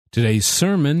Today's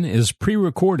sermon is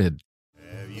pre-recorded.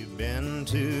 Have you been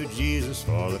to Jesus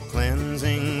for the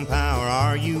cleansing power?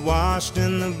 Are you washed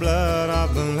in the blood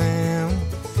of the Lamb?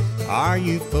 Are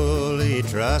you fully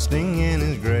trusting in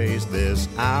His grace this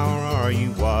hour? Are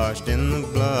you washed in the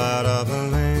blood of the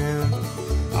Lamb?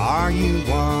 Are you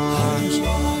washed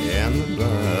in the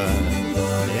blood,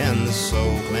 in the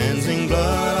soul-cleansing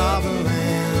blood of the Lamb?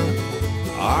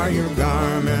 Are your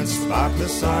garments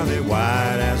spotless? Are they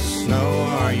white as snow?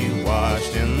 Are you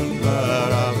washed in the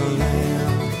blood of the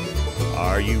Lamb?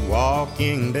 Are you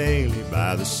walking daily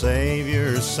by the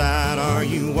Savior's side? Are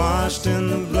you washed in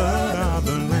the blood of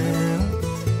the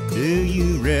Lamb? Do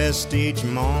you rest each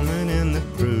moment in the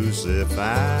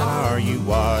crucified? Are you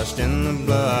washed in the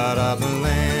blood of the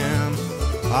Lamb?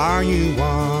 Are you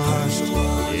washed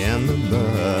in the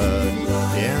blood,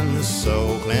 in the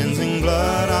soul-cleansing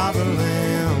blood of the Lamb?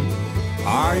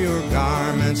 Are your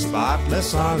garments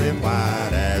spotless? Are they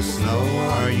white as snow?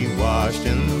 Are you washed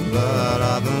in the blood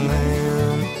of the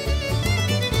Lamb?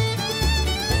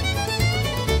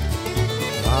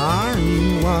 Are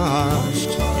you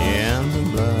washed in the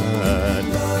blood,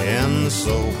 in the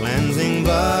soul-cleansing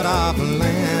blood of the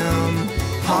Lamb?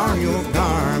 Are your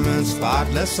garments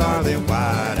spotless? Are they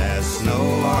white as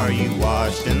snow? Are you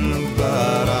washed in the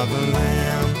blood of the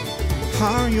Lamb?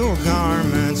 Are your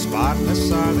garments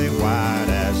spotless? Are they white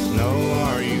as snow?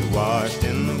 Are you washed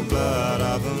in the blood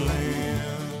of the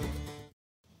Lamb?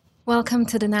 Welcome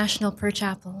to the National Prayer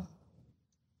Chapel.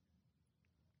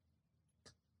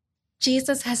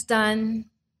 Jesus has done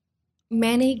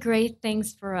many great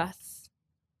things for us.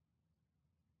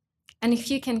 And if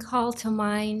you can call to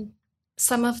mind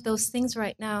some of those things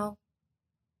right now,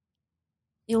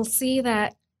 you'll see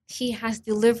that He has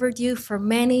delivered you from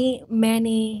many,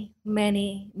 many,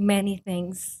 many, many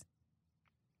things.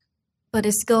 But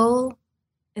His goal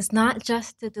is not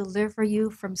just to deliver you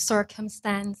from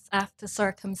circumstance after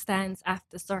circumstance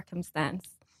after circumstance.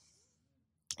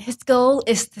 His goal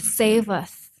is to save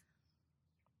us.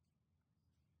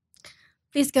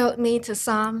 Please go with me to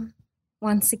Psalm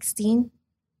 116.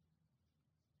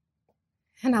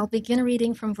 And I'll begin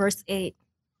reading from verse 8.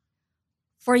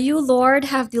 For you, Lord,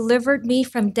 have delivered me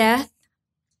from death,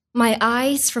 my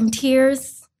eyes from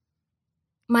tears,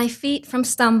 my feet from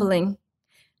stumbling,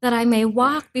 that I may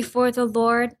walk before the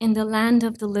Lord in the land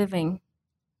of the living.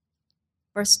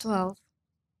 Verse 12.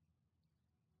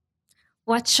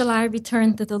 What shall I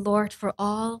return to the Lord for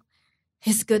all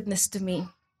His goodness to me?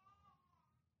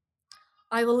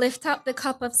 I will lift up the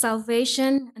cup of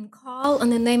salvation and call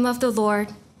on the name of the Lord.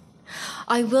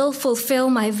 I will fulfill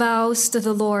my vows to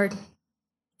the Lord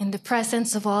in the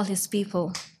presence of all His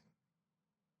people.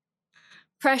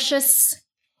 Precious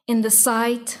in the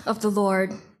sight of the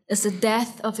Lord is the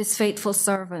death of His faithful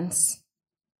servants.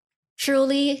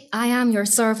 Truly, I am your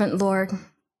servant, Lord.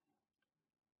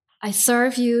 I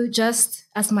serve you just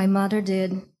as my mother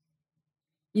did.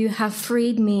 You have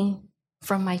freed me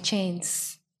from my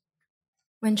chains.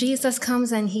 When Jesus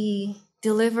comes and He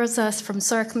delivers us from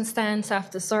circumstance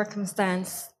after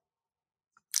circumstance,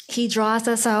 He draws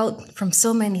us out from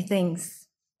so many things.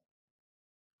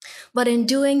 But in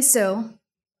doing so,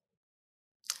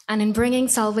 and in bringing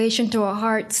salvation to our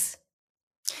hearts,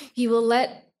 He will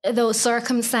let those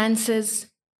circumstances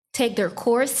take their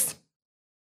course.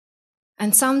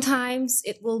 And sometimes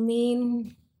it will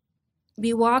mean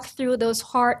we walk through those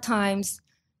hard times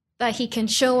that He can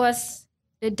show us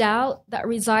the doubt that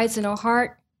resides in our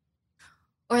heart,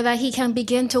 or that He can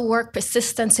begin to work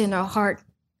persistence in our heart.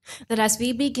 That as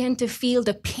we begin to feel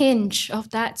the pinch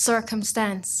of that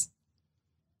circumstance,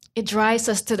 it drives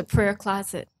us to the prayer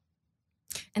closet.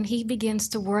 And He begins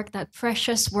to work that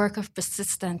precious work of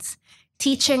persistence,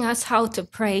 teaching us how to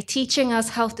pray, teaching us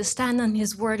how to stand on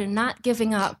His word and not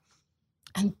giving up,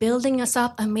 and building us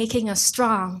up and making us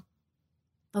strong,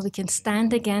 that we can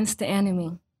stand against the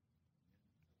enemy.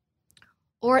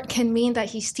 Or it can mean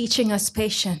that He's teaching us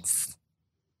patience,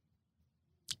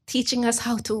 teaching us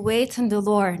how to wait on the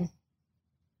Lord.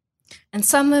 And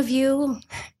some of you,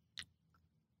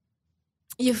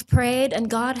 you've prayed and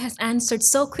God has answered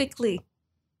so quickly.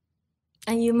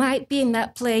 And you might be in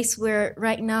that place where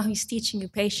right now He's teaching you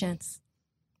patience.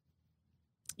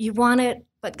 You want it,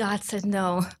 but God said,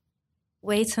 no,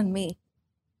 wait on me.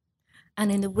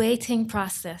 And in the waiting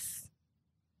process,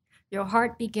 your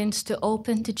heart begins to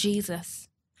open to Jesus.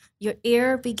 Your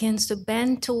ear begins to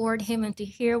bend toward Him and to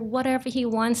hear whatever He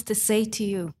wants to say to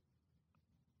you.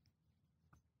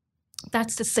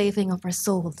 That's the saving of our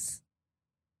souls.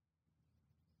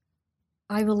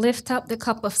 I will lift up the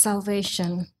cup of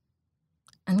salvation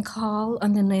and call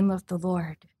on the name of the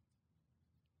Lord.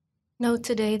 Know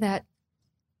today that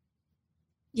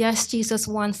Yes, Jesus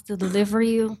wants to deliver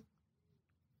you,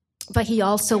 but he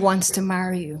also wants to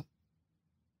marry you.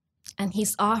 And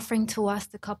he's offering to us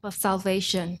the cup of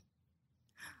salvation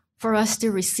for us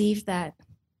to receive that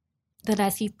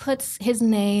as he puts his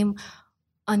name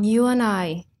on you and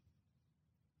I,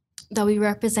 that we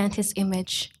represent his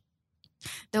image,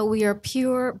 that we are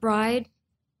pure bride,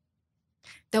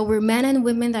 that we're men and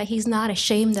women that he's not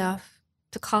ashamed of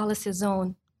to call us his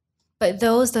own, but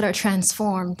those that are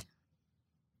transformed.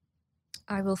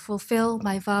 I will fulfill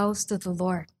my vows to the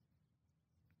Lord.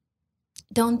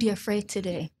 Don't be afraid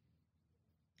today.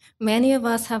 Many of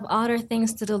us have other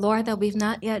things to the Lord that we've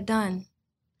not yet done,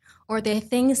 or they're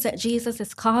things that Jesus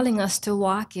is calling us to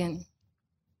walk in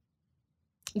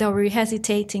that we're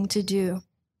hesitating to do.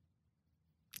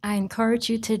 I encourage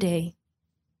you today,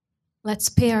 let's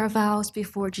pay our vows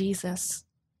before Jesus.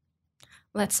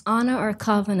 Let's honor our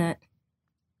covenant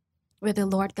with the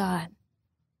Lord God.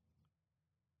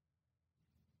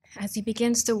 As he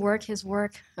begins to work his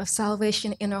work of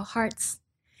salvation in our hearts,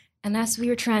 and as we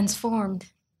are transformed,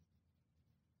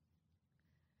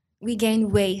 we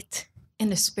gain weight in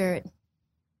the Spirit,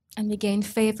 and we gain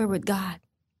favor with God.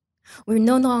 We're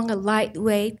no longer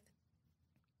lightweight.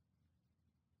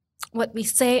 What we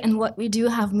say and what we do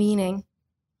have meaning.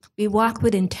 We walk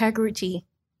with integrity.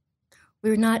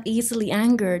 We're not easily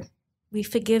angered. We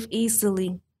forgive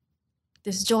easily.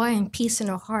 There's joy and peace in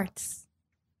our hearts.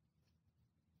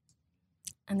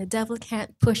 And the devil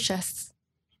can't push us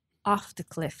off the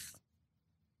cliff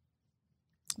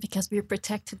because we're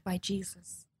protected by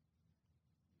Jesus.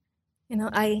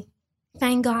 I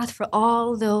thank God for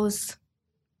all those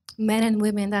men and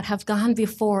women that have gone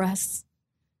before us,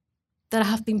 that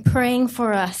have been praying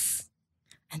for us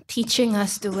and teaching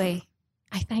us the way.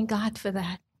 I thank God for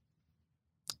that.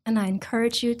 And I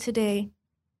encourage you today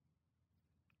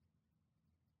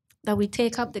that we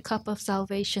take up the cup of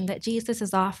salvation that Jesus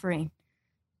is offering.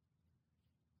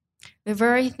 The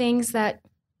very things that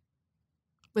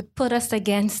would put us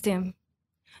against him,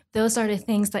 those are the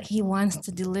things that he wants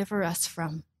to deliver us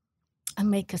from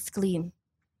and make us clean.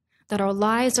 That our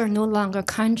lives are no longer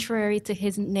contrary to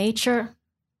his nature,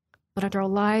 but that our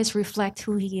lives reflect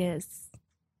who he is.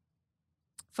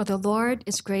 For the Lord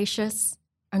is gracious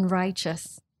and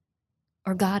righteous.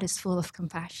 Our God is full of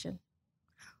compassion.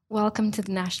 Welcome to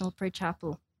the National Prayer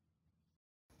Chapel.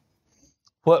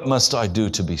 What must I do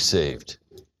to be saved?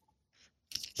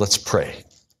 Let's pray.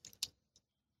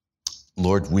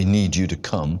 Lord, we need you to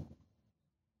come,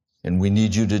 and we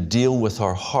need you to deal with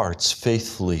our hearts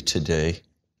faithfully today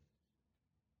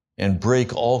and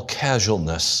break all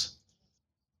casualness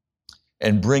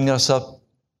and bring us up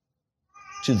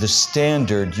to the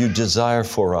standard you desire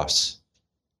for us.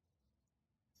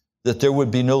 That there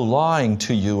would be no lying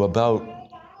to you about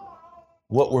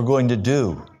what we're going to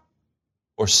do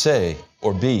or say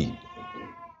or be.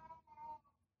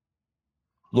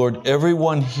 Lord,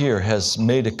 everyone here has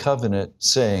made a covenant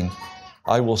saying,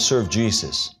 I will serve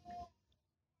Jesus.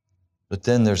 But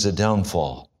then there's a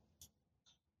downfall,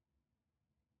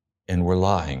 and we're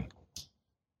lying.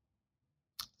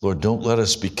 Lord, don't let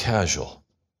us be casual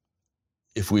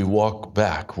if we walk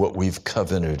back what we've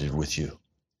covenanted with you.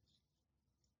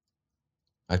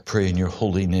 I pray in your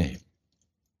holy name.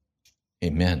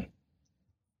 Amen.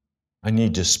 I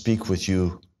need to speak with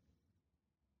you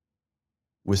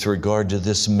with regard to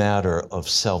this matter of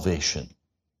salvation.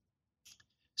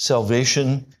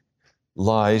 Salvation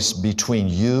lies between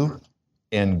you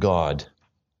and God.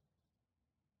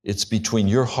 It's between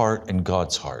your heart and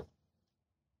God's heart.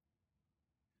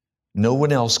 No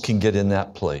one else can get in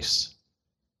that place.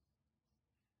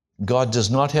 God does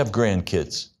not have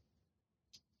grandkids.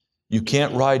 You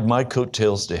can't ride my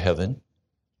coattails to heaven.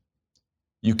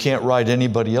 You can't ride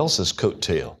anybody else's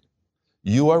coattail.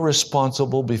 You are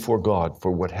responsible before God for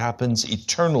what happens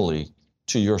eternally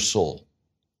to your soul.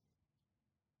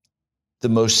 The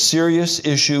most serious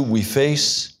issue we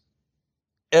face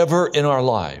ever in our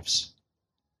lives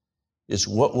is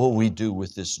what will we do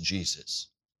with this Jesus?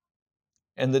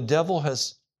 And the devil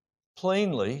has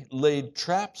plainly laid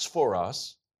traps for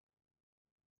us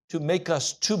to make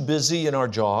us too busy in our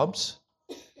jobs,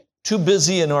 too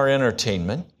busy in our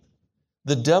entertainment.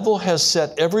 The devil has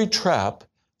set every trap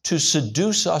to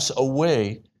seduce us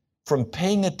away from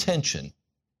paying attention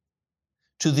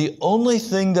to the only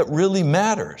thing that really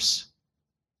matters,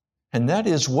 and that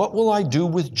is, what will I do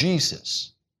with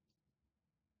Jesus?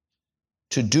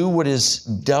 To do what is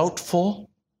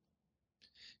doubtful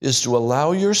is to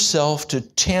allow yourself to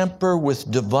tamper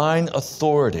with divine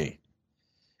authority,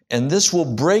 and this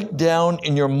will break down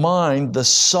in your mind the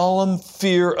solemn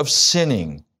fear of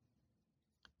sinning.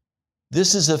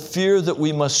 This is a fear that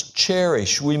we must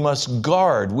cherish, we must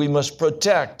guard, we must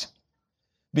protect,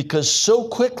 because so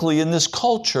quickly in this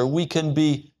culture we can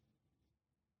be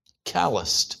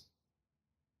calloused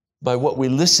by what we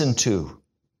listen to.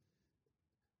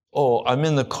 Oh, I'm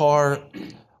in the car,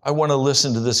 I want to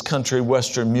listen to this country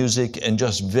western music and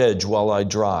just veg while I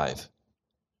drive.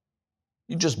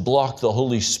 You just block the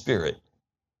Holy Spirit.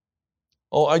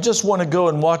 Oh, I just want to go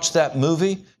and watch that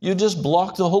movie. You just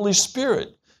block the Holy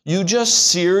Spirit. You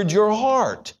just seared your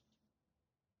heart.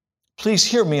 Please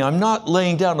hear me. I'm not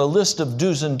laying down a list of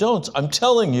do's and don'ts. I'm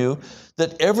telling you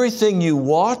that everything you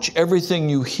watch, everything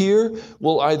you hear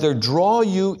will either draw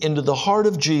you into the heart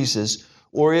of Jesus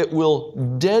or it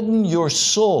will deaden your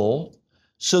soul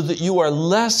so that you are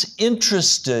less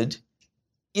interested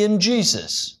in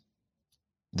Jesus.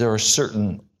 There are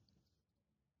certain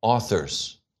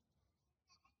authors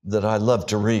that I love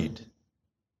to read.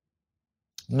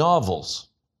 Novels.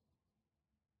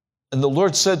 And the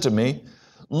Lord said to me,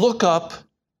 look up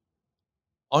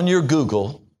on your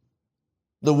Google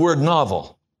the word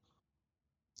novel.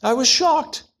 I was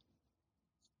shocked.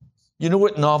 You know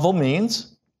what novel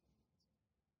means?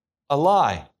 A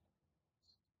lie.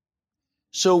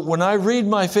 So when I read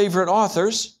my favorite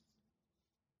authors,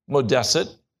 Modesset,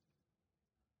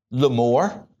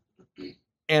 L'Amour,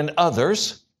 and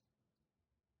others,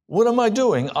 what am I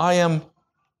doing? I am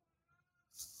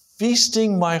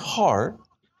feasting my heart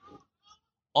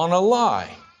on a lie.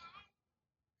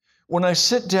 When I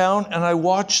sit down and I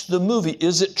watch the movie,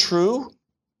 is it true?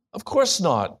 Of course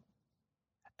not.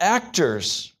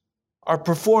 Actors are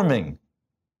performing.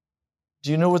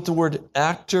 Do you know what the word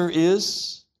actor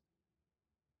is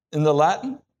in the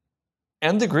Latin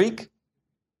and the Greek?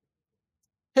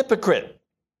 Hypocrite.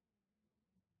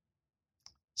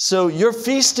 So you're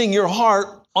feasting your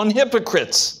heart on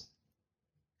hypocrites.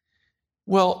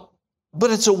 Well,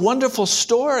 but it's a wonderful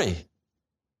story.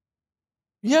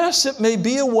 Yes, it may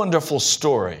be a wonderful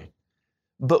story,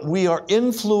 but we are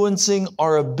influencing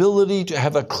our ability to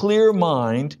have a clear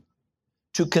mind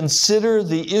to consider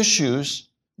the issues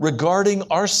regarding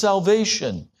our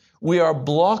salvation. We are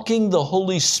blocking the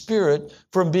Holy Spirit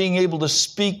from being able to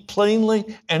speak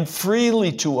plainly and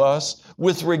freely to us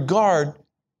with regard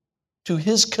to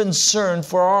His concern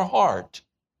for our heart.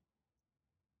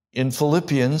 In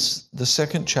Philippians, the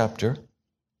 2nd chapter,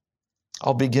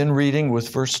 I'll begin reading with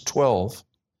verse 12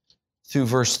 through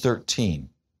verse 13.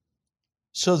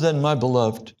 So then, my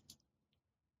beloved,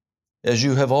 as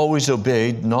you have always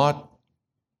obeyed, not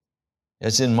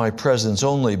as in my presence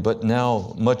only, but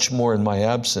now much more in my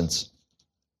absence,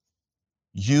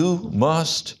 you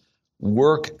must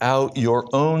work out your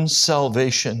own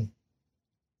salvation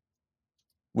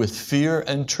with fear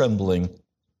and trembling.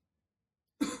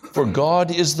 For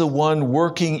God is the one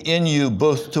working in you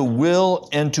both to will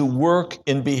and to work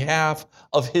in behalf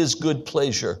of His good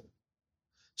pleasure.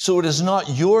 So it is not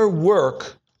your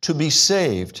work to be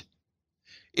saved.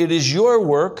 It is your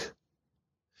work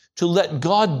to let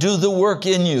God do the work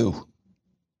in you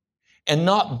and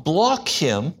not block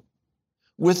Him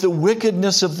with the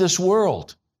wickedness of this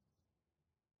world.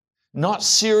 Not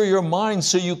sear your mind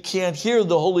so you can't hear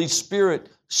the Holy Spirit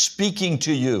speaking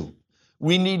to you.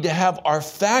 We need to have our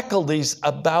faculties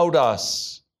about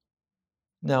us.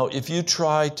 Now, if you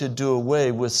try to do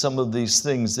away with some of these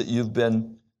things that you've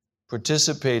been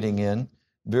participating in,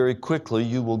 very quickly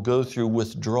you will go through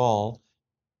withdrawal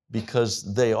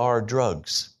because they are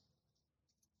drugs.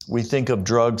 We think of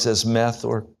drugs as meth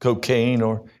or cocaine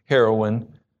or heroin.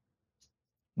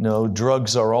 No,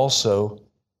 drugs are also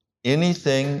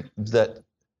anything that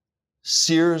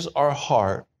sears our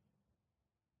heart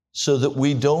so that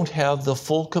we don't have the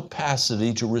full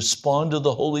capacity to respond to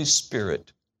the Holy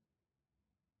Spirit.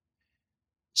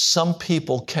 Some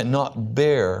people cannot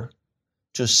bear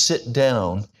to sit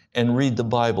down and read the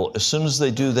Bible. As soon as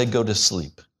they do, they go to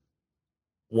sleep.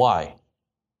 Why?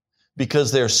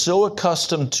 Because they're so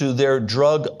accustomed to their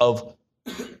drug of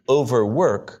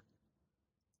overwork,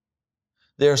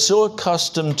 they're so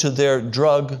accustomed to their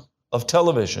drug of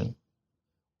television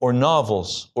or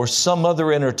novels or some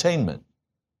other entertainment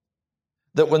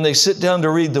that when they sit down to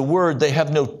read the Word, they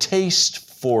have no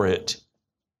taste for it.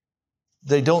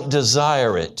 They don't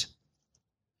desire it.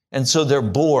 And so they're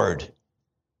bored.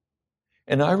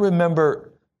 And I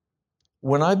remember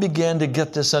when I began to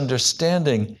get this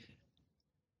understanding,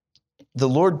 the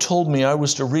Lord told me I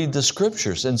was to read the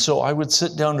Scriptures. And so I would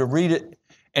sit down to read it,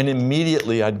 and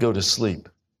immediately I'd go to sleep.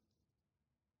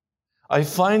 I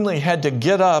finally had to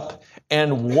get up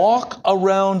and walk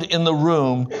around in the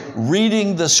room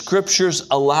reading the Scriptures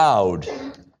aloud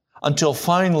until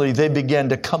finally they began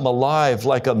to come alive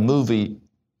like a movie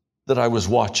that I was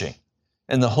watching.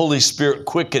 and the Holy Spirit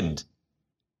quickened.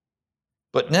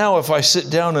 But now if I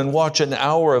sit down and watch an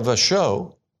hour of a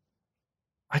show,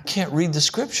 I can't read the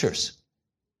scriptures.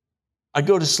 I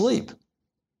go to sleep.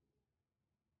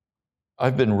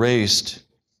 I've been raised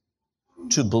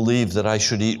to believe that I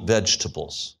should eat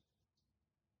vegetables.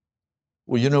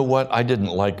 Well, you know what? I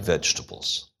didn't like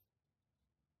vegetables.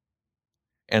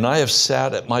 And I have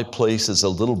sat at my place as a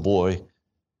little boy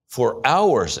for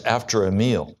hours after a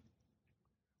meal,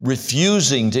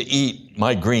 refusing to eat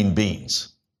my green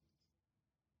beans,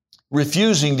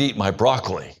 refusing to eat my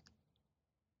broccoli.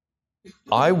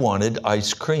 I wanted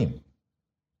ice cream.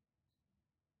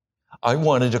 I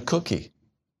wanted a cookie.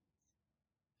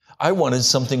 I wanted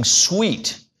something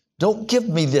sweet. Don't give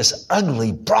me this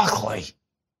ugly broccoli.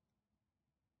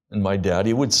 And my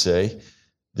daddy would say,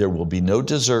 there will be no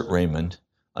dessert, Raymond,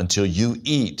 until you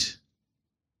eat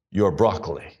your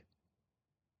broccoli.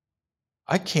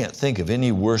 I can't think of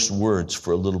any worse words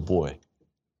for a little boy.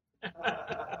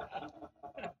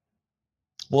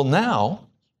 Well, now,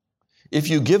 if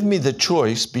you give me the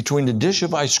choice between a dish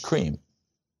of ice cream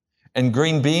and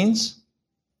green beans,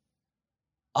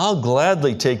 I'll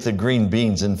gladly take the green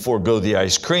beans and forego the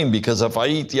ice cream, because if I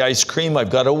eat the ice cream, I've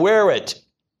got to wear it.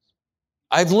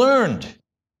 I've learned.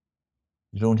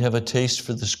 You don't have a taste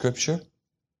for the scripture?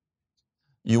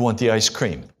 You want the ice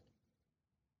cream.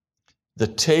 The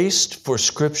taste for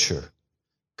scripture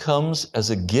comes as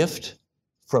a gift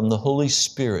from the Holy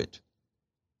Spirit.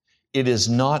 It is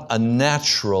not a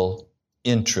natural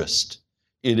interest.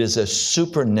 It is a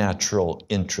supernatural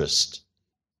interest.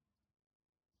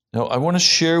 Now, I want to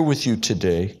share with you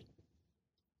today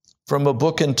from a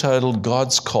book entitled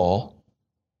God's Call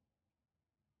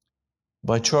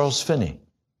by Charles Finney.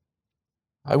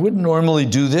 I wouldn't normally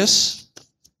do this,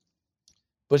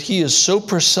 but he is so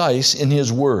precise in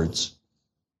his words.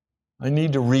 I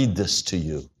need to read this to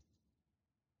you.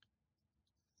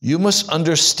 You must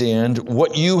understand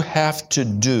what you have to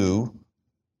do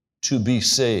to be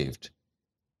saved.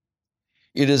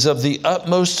 It is of the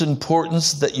utmost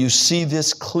importance that you see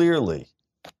this clearly.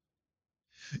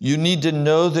 You need to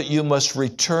know that you must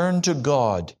return to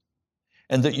God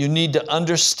and that you need to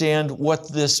understand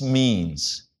what this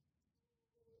means.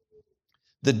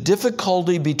 The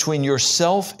difficulty between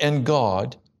yourself and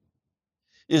God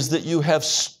is that you have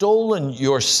stolen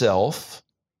yourself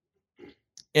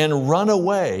and run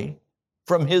away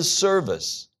from His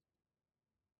service.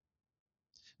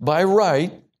 By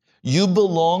right, you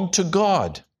belong to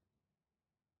God.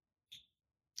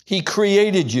 He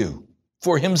created you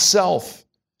for Himself,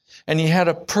 and He had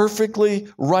a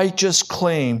perfectly righteous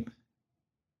claim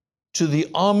to the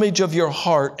homage of your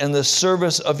heart and the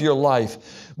service of your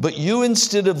life. But you,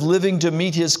 instead of living to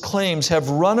meet His claims, have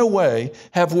run away,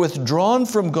 have withdrawn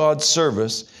from God's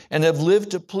service, and have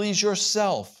lived to please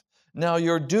yourself. Now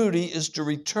your duty is to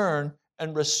return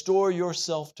and restore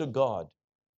yourself to God.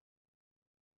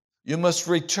 You must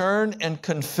return and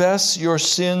confess your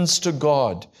sins to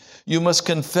God. You must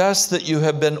confess that you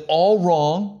have been all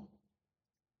wrong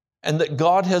and that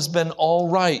God has been all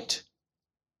right.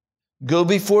 Go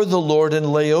before the Lord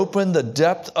and lay open the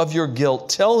depth of your guilt.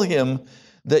 Tell Him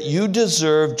that you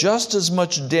deserve just as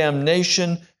much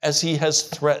damnation as He has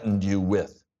threatened you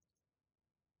with.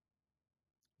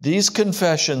 These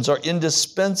confessions are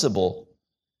indispensable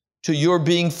to your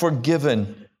being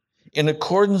forgiven. In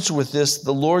accordance with this,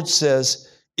 the Lord says,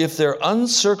 if their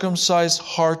uncircumcised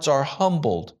hearts are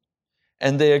humbled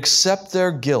and they accept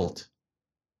their guilt,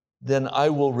 then I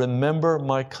will remember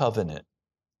my covenant.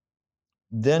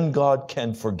 Then God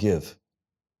can forgive.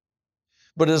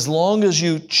 But as long as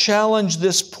you challenge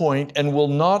this point and will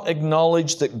not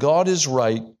acknowledge that God is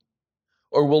right,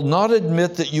 or will not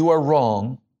admit that you are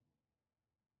wrong,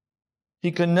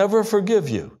 He can never forgive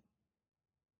you.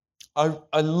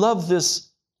 I love this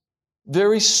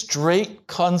very straight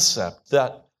concept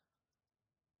that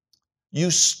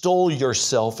you stole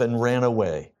yourself and ran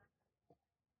away.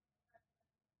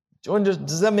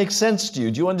 Does that make sense to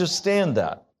you? Do you understand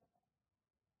that?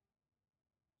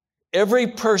 Every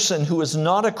person who is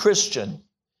not a Christian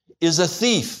is a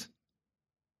thief.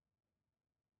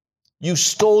 You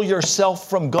stole yourself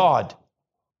from God.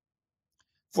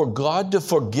 For God to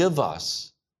forgive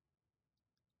us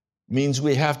means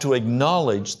we have to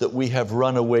acknowledge that we have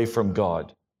run away from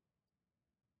God.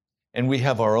 And we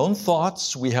have our own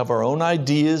thoughts, we have our own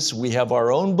ideas, we have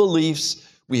our own beliefs,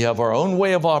 we have our own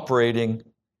way of operating,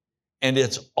 and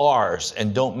it's ours,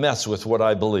 and don't mess with what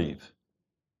I believe.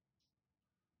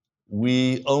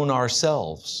 We own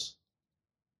ourselves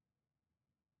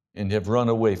and have run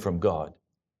away from God.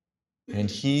 And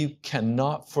He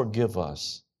cannot forgive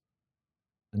us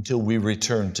until we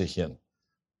return to Him.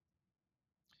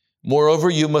 Moreover,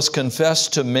 you must confess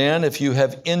to man if you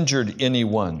have injured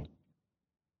anyone.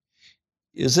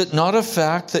 Is it not a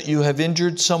fact that you have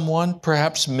injured someone,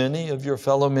 perhaps many of your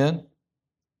fellow men?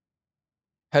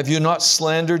 Have you not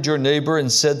slandered your neighbor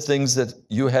and said things that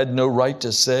you had no right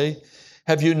to say?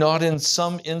 Have you not in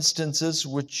some instances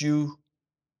which you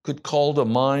could call to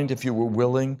mind if you were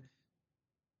willing,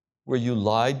 where you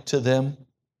lied to them,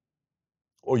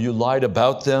 or you lied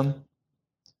about them,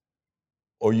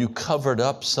 or you covered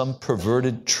up some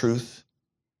perverted truth?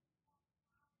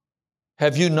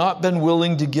 Have you not been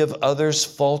willing to give others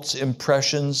false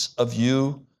impressions of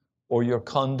you or your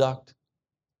conduct?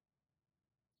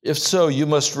 If so, you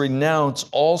must renounce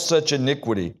all such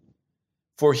iniquity,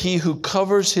 for he who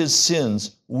covers his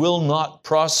sins will not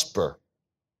prosper.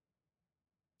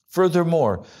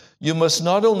 Furthermore, you must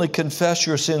not only confess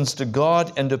your sins to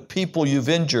God and to people you've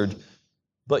injured,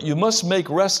 but you must make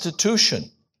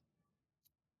restitution.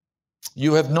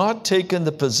 You have not taken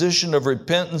the position of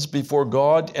repentance before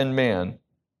God and man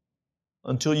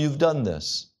until you've done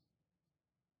this.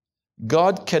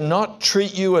 God cannot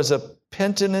treat you as a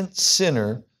penitent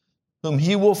sinner whom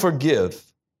he will forgive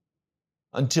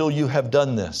until you have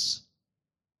done this.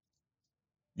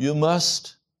 You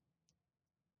must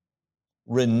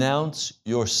renounce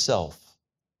yourself.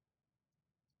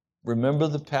 Remember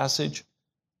the passage?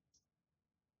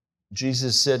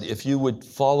 Jesus said, if you would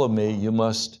follow me, you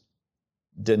must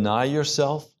deny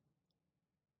yourself,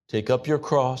 take up your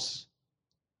cross,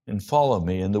 and follow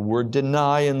me. And the word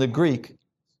deny in the Greek,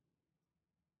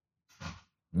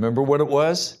 remember what it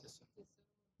was?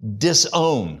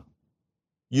 Disown.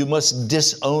 You must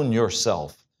disown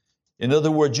yourself. In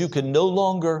other words, you can no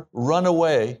longer run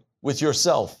away with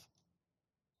yourself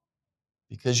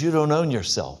because you don't own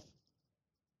yourself.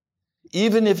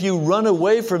 Even if you run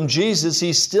away from Jesus,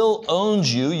 he still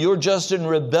owns you. You're just in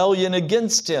rebellion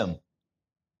against him.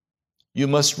 You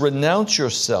must renounce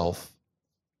yourself.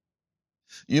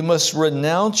 You must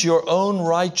renounce your own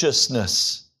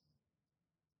righteousness,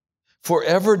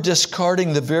 forever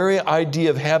discarding the very idea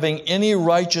of having any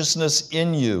righteousness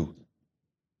in you.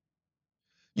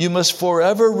 You must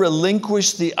forever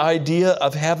relinquish the idea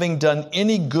of having done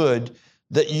any good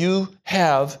that you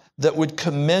have that would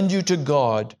commend you to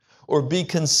God or be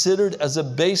considered as a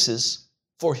basis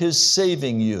for his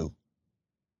saving you.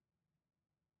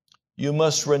 You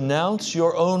must renounce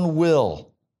your own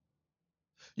will.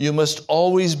 You must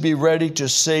always be ready to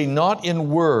say, not in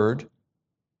word,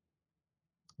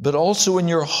 but also in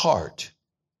your heart,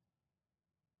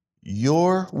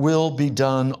 your will be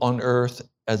done on earth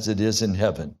as it is in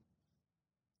heaven.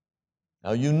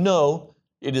 Now you know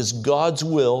it is God's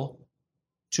will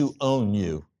to own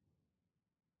you.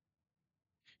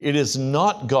 It is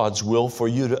not God's will for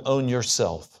you to own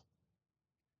yourself.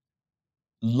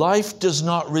 Life does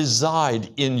not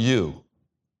reside in you.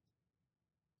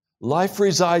 Life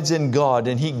resides in God,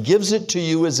 and he gives it to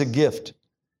you as a gift.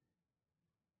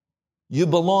 You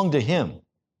belong to him.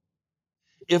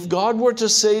 If God were to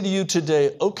say to you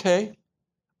today, okay,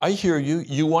 I hear you,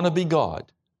 you want to be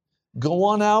God. Go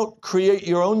on out, create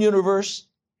your own universe.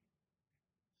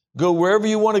 Go wherever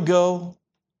you want to go.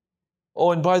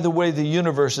 Oh, and by the way, the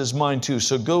universe is mine too,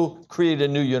 so go create a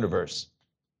new universe.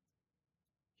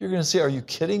 You're going to say, are you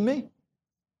kidding me?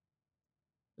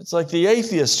 It's like the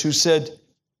atheist who said,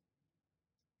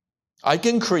 I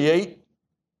can create,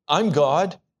 I'm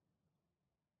God.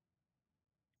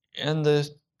 And the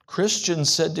Christian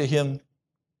said to him,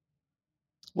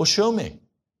 well, show me.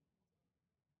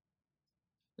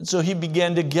 And so he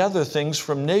began to gather things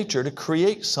from nature to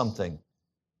create something.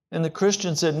 And the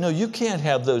Christian said, no, you can't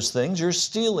have those things. You're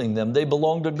stealing them. They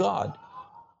belong to God.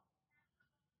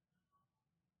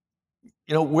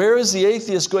 You know, where is the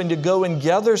atheist going to go and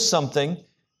gather something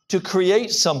to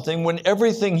create something when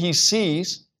everything he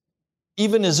sees,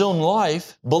 even his own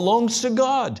life, belongs to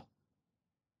God?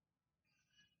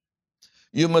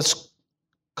 You must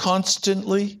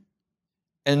constantly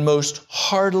and most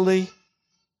heartily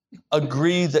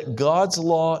agree that God's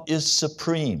law is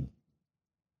supreme.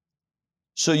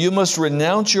 So you must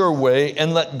renounce your way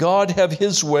and let God have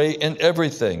his way in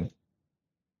everything.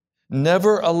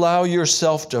 Never allow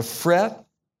yourself to fret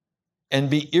and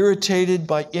be irritated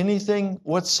by anything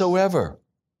whatsoever.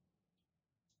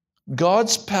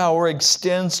 God's power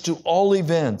extends to all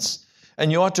events, and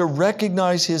you ought to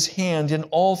recognize his hand in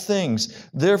all things.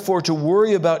 Therefore, to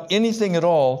worry about anything at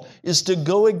all is to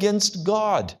go against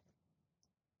God.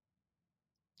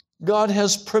 God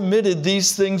has permitted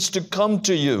these things to come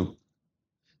to you.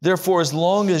 Therefore, as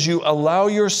long as you allow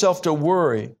yourself to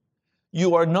worry,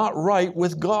 you are not right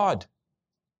with God.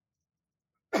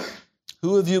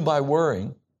 Who of you by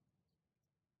worrying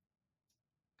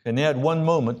can add one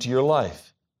moment to your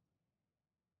life.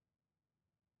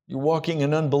 You're walking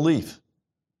in unbelief.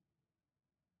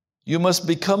 You must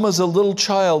become as a little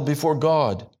child before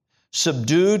God,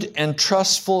 subdued and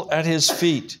trustful at His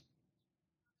feet.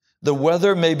 The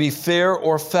weather may be fair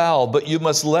or foul, but you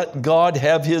must let God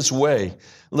have His way.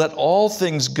 Let all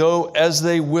things go as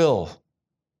they will.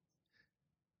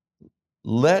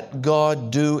 Let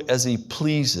God do as He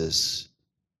pleases,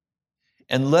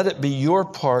 and let it be your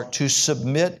part to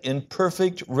submit in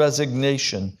perfect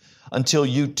resignation. Until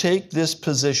you take this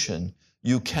position,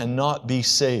 you cannot be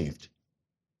saved.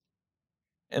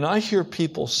 And I hear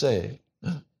people say,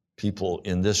 people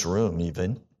in this room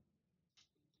even,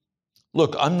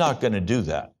 look, I'm not going to do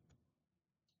that.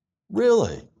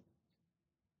 Really?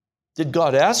 Did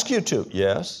God ask you to?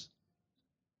 Yes.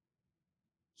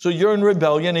 So you're in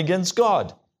rebellion against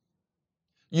God.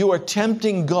 You are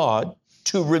tempting God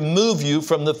to remove you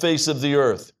from the face of the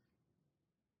earth.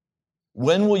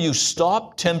 When will you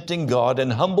stop tempting God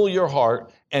and humble your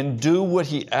heart and do what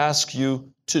He asks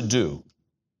you to do?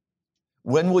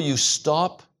 When will you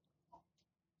stop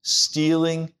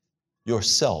stealing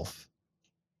yourself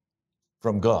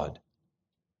from God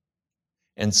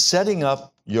and setting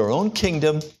up your own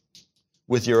kingdom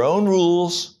with your own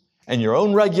rules and your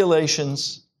own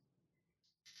regulations?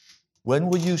 When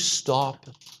will you stop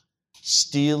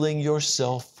stealing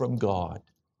yourself from God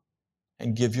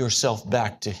and give yourself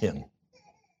back to Him?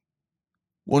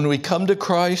 When we come to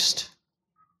Christ,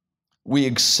 we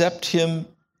accept Him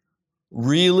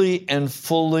really and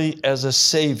fully as a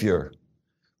Savior,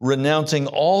 renouncing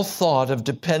all thought of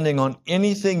depending on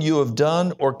anything you have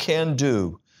done or can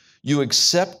do. You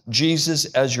accept Jesus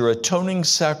as your atoning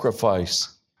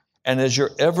sacrifice and as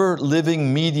your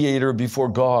ever-living mediator before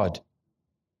God.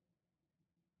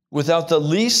 Without the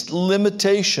least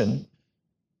limitation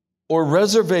or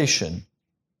reservation,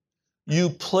 you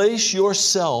place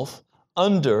yourself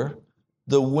under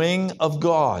the wing of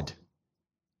God.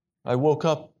 I woke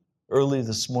up early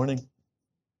this morning,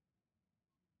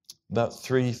 about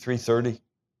 3:30,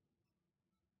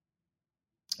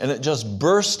 and it just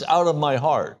burst out of my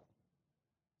heart.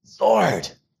 Lord,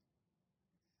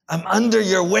 I'm under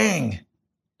your wing.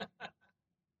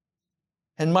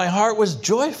 And my heart was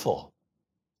joyful.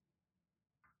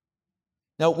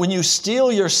 Now, when you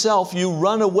steal yourself, you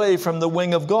run away from the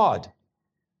wing of God.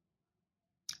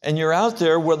 And you're out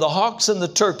there where the hawks and the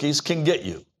turkeys can get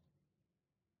you.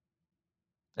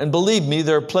 And believe me,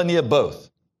 there are plenty of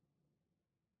both.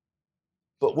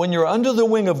 But when you're under the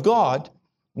wing of God,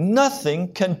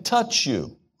 nothing can touch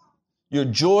you. Your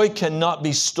joy cannot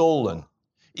be stolen.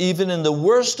 Even in the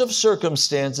worst of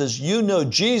circumstances, you know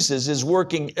Jesus is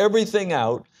working everything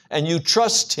out, and you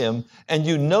trust Him, and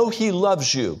you know He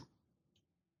loves you.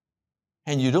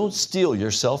 And you don't steal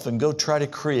yourself and go try to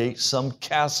create some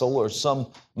castle or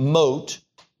some moat,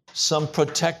 some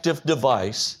protective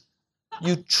device.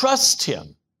 You trust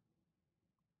Him.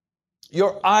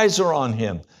 Your eyes are on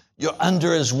Him. You're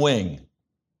under His wing,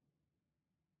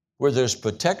 where there's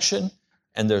protection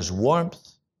and there's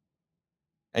warmth,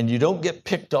 and you don't get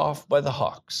picked off by the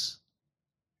hawks.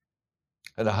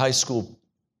 At a high school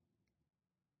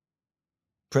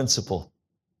principal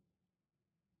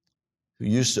who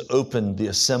used to open the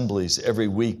assemblies every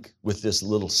week with this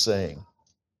little saying,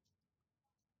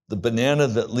 "The banana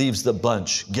that leaves the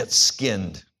bunch gets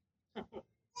skinned."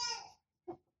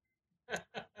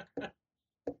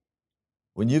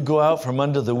 When you go out from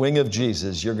under the wing of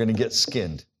Jesus, you're going to get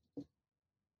skinned.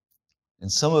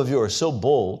 And some of you are so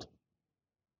bold,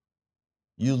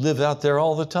 you live out there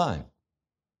all the time,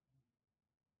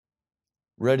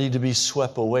 ready to be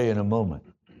swept away in a moment,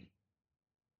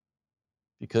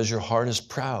 because your heart is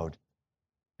proud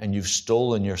and you've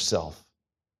stolen yourself.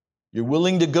 You're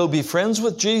willing to go be friends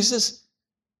with Jesus?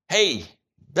 Hey,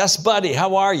 best buddy,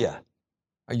 how are you?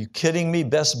 Are you kidding me?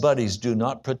 Best buddies do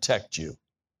not protect you.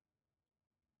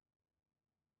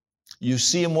 You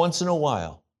see him once in a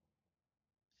while.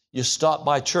 You stop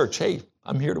by church. Hey,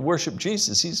 I'm here to worship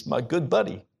Jesus. He's my good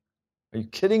buddy. Are you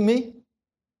kidding me?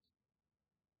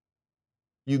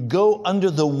 You go under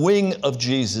the wing of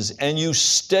Jesus and you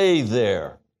stay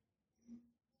there.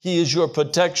 He is your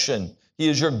protection. He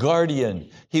is your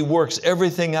guardian. He works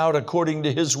everything out according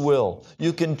to His will.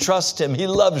 You can trust Him. He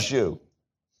loves you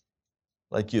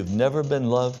like you've never been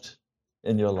loved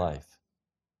in your life.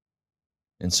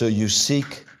 And so you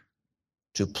seek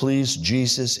to please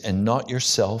Jesus and not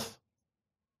yourself.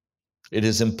 It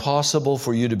is impossible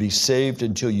for you to be saved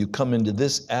until you come into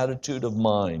this attitude of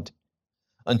mind,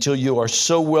 until you are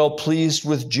so well pleased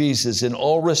with Jesus in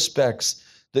all respects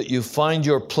that you find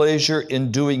your pleasure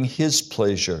in doing His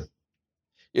pleasure.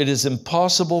 It is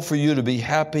impossible for you to be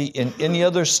happy in any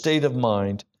other state of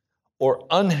mind or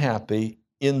unhappy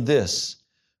in this.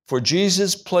 For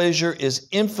Jesus' pleasure is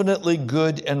infinitely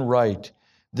good and right.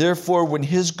 Therefore, when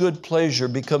His good pleasure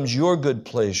becomes your good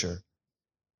pleasure,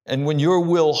 and when your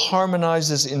will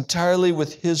harmonizes entirely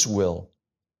with His will,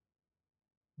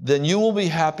 then you will be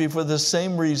happy for the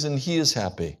same reason He is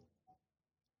happy.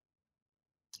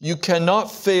 You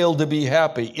cannot fail to be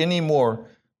happy any more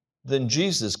than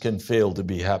Jesus can fail to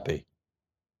be happy.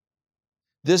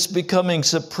 This becoming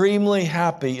supremely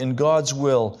happy in God's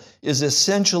will is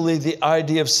essentially the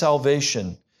idea of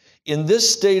salvation. In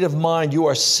this state of mind, you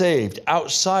are saved.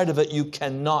 Outside of it, you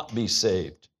cannot be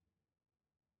saved.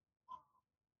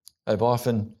 I've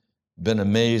often been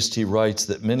amazed, he writes,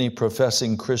 that many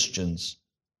professing Christians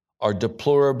are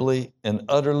deplorably and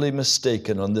utterly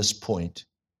mistaken on this point.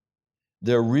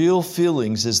 Their real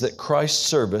feelings is that Christ's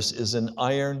service is an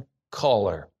iron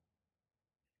collar,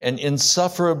 an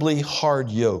insufferably hard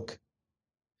yoke.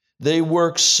 They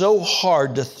work so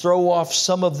hard to throw off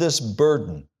some of this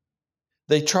burden.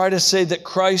 They try to say that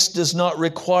Christ does not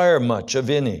require much of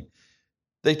any.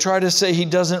 They try to say He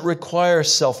doesn't require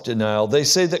self-denial. They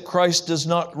say that Christ does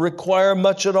not require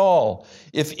much at all.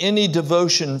 If any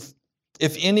deviation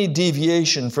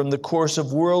from the course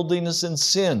of worldliness and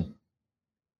sin.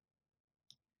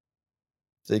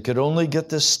 If they could only get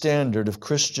the standard of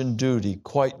Christian duty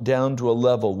quite down to a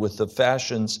level with the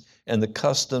fashions and the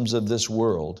customs of this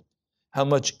world, how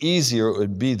much easier it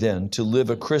would be then to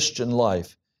live a Christian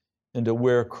life and to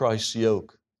wear Christ's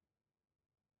yoke.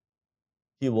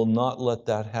 He will not let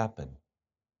that happen.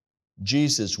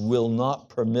 Jesus will not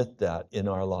permit that in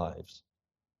our lives.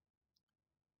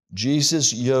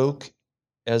 Jesus' yoke,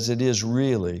 as it is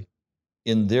really,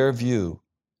 in their view,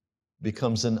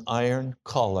 becomes an iron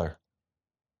collar.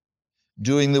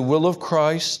 Doing the will of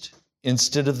Christ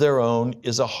instead of their own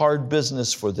is a hard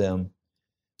business for them,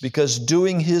 because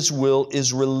doing His will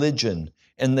is religion,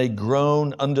 and they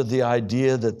groan under the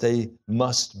idea that they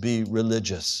must be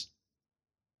religious.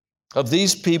 Of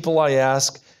these people, I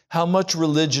ask, how much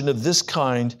religion of this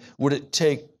kind would it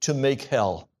take to make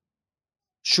hell?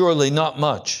 Surely not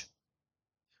much.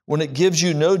 When it gives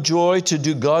you no joy to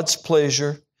do God's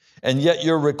pleasure, and yet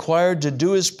you're required to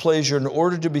do His pleasure in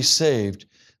order to be saved,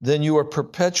 then you are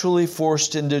perpetually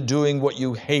forced into doing what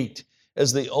you hate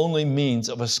as the only means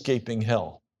of escaping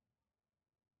hell.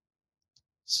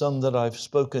 Some that I've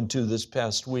spoken to this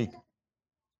past week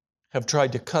have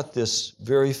tried to cut this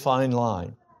very fine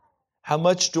line. How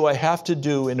much do I have to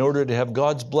do in order to have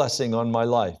God's blessing on my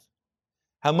life?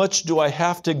 How much do I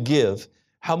have to give?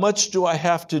 How much do I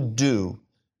have to do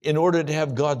in order to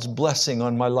have God's blessing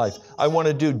on my life? I want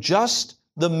to do just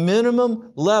the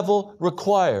minimum level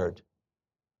required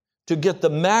to get the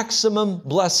maximum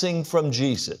blessing from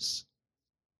Jesus.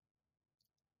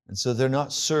 And so they're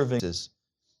not serving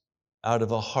out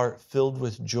of a heart filled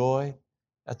with joy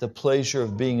at the pleasure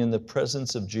of being in the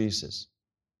presence of Jesus.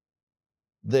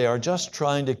 They are just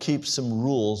trying to keep some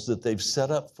rules that they've set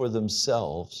up for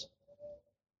themselves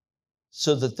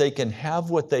so that they can have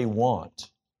what they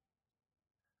want.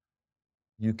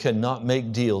 You cannot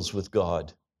make deals with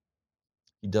God.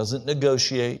 He doesn't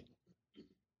negotiate.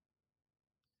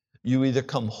 You either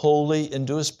come wholly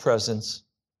into His presence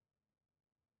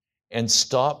and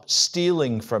stop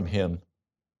stealing from Him.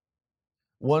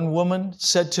 One woman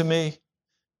said to me,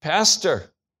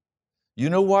 "Pastor,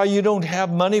 you know why you don't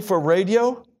have money for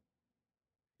radio?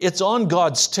 It's on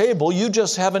God's table. You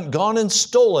just haven't gone and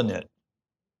stolen it.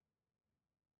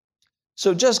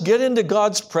 So just get into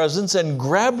God's presence and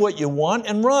grab what you want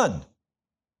and run."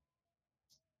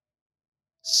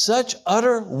 Such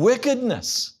utter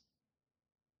wickedness.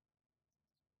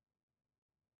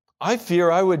 I fear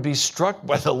I would be struck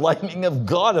by the lightning of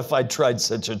God if I tried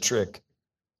such a trick.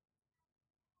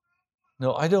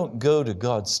 No, I don't go to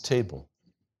God's table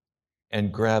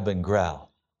and grab and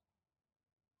growl.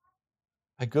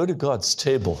 I go to God's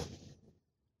table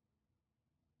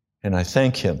and I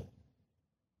thank Him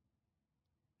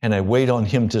and I wait on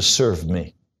Him to serve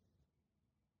me.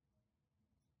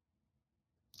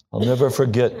 I'll never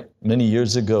forget, many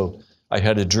years ago, I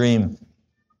had a dream.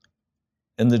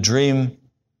 In the dream,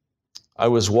 I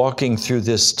was walking through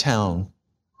this town,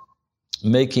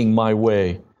 making my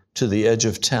way to the edge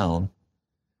of town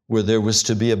where there was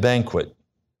to be a banquet.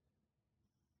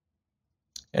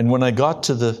 And when I got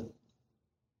to the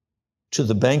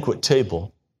banquet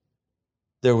table,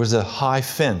 there was a high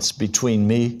fence between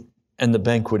me and the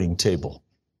banqueting table.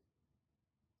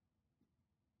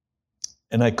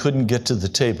 And I couldn't get to the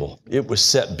table. It was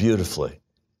set beautifully.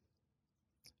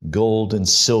 Gold and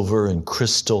silver and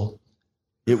crystal,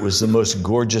 It was the most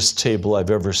gorgeous table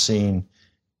I've ever seen.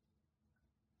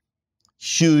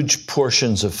 Huge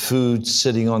portions of food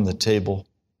sitting on the table,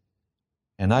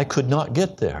 and I could not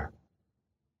get there.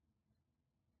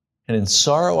 And in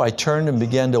sorrow, I turned and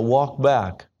began to walk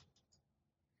back.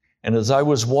 And as I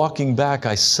was walking back,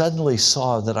 I suddenly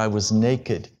saw that I was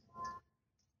naked.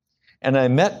 And I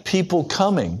met people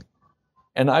coming,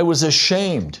 and I was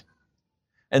ashamed.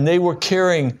 And they were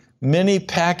carrying many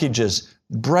packages,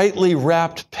 brightly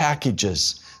wrapped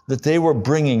packages that they were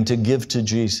bringing to give to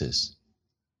Jesus.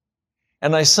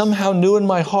 And I somehow knew in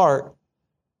my heart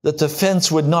that the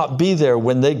fence would not be there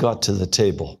when they got to the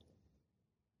table.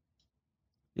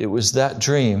 It was that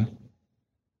dream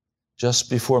just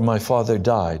before my father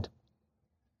died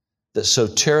that so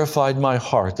terrified my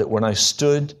heart that when I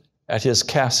stood at his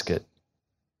casket,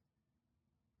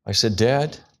 I said,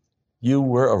 "Dad, you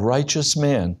were a righteous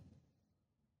man.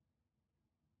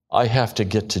 I have to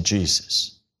get to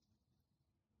Jesus."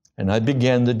 And I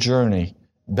began the journey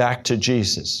back to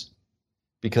Jesus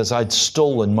because I'd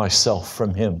stolen myself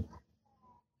from him.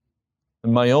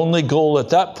 And my only goal at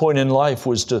that point in life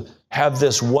was to have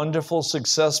this wonderful,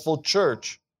 successful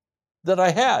church that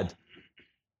I had.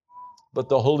 But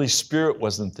the Holy Spirit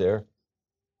wasn't there.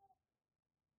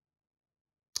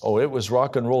 Oh, it was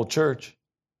rock and roll church.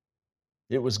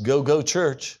 It was go-go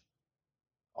church.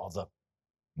 All the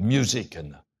music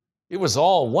and it was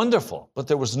all wonderful, but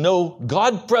there was no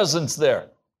God presence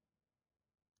there.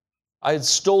 I had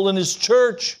stolen his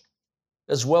church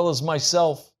as well as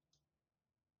myself.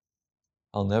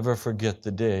 I'll never forget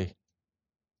the day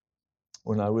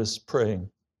when I was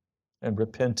praying and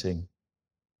repenting,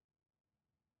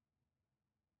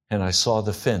 and I saw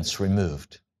the fence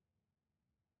removed,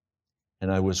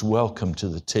 and I was welcomed to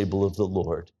the table of the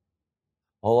Lord.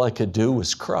 All I could do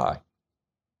was cry.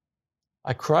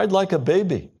 I cried like a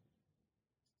baby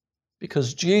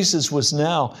because Jesus was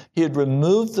now, he had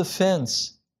removed the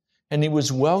fence, and he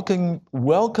was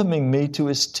welcoming me to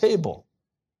his table.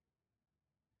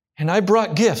 And I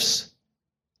brought gifts.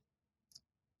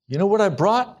 You know what I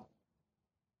brought?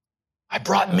 I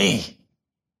brought me.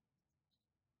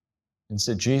 And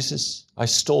said, "Jesus, I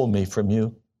stole me from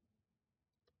you.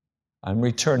 I'm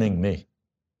returning me.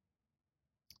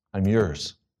 I'm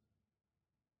yours."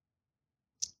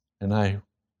 And I,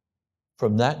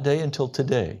 from that day until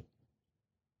today,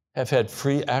 have had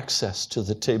free access to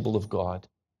the table of God.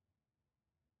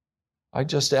 I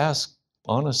just ask,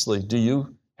 honestly, do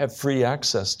you have free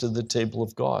access to the table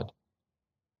of God?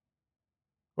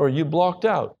 Or are you blocked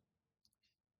out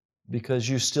because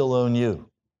you still own you?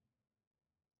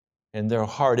 And there are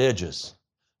hard edges.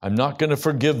 I'm not going to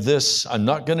forgive this. I'm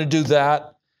not going to do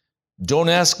that. Don't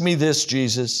ask me this,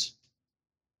 Jesus.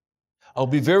 I'll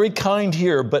be very kind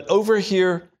here, but over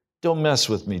here, don't mess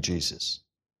with me, Jesus.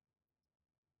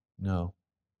 No.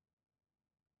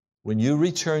 When you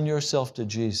return yourself to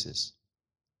Jesus,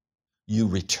 you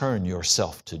return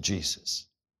yourself to Jesus.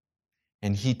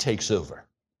 And he takes over.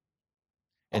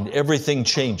 And everything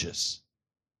changes.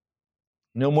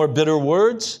 No more bitter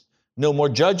words, no more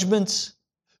judgments,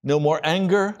 no more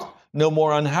anger, no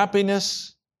more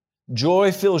unhappiness.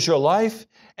 Joy fills your life,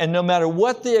 and no matter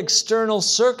what the external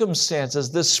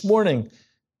circumstances this morning,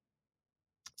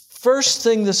 first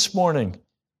thing this morning,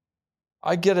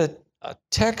 I get a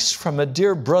text from a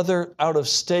dear brother out of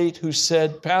state who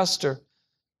said, "Pastor,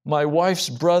 my wife's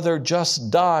brother just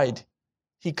died.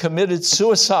 He committed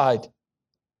suicide.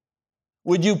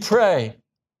 Would you pray?"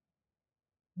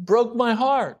 Broke my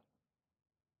heart.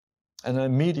 And I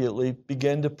immediately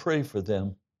began to pray for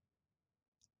them.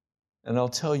 And I'll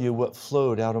tell you what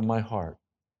flowed out of my heart.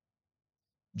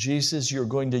 Jesus, you're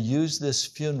going to use this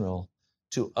funeral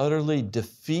to utterly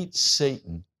defeat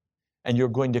Satan, and you're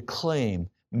going to claim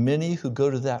many who go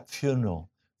to that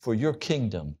funeral for your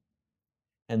kingdom.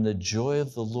 And the joy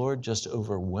of the Lord just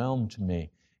overwhelmed me.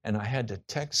 And I had to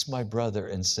text my brother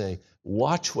and say,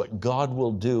 watch what God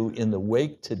will do in the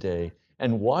wake today,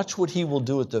 and watch what he will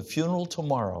do at the funeral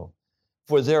tomorrow.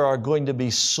 For there are going to be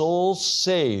souls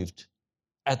saved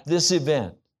at this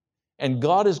event. And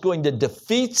God is going to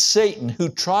defeat Satan who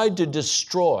tried to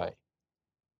destroy.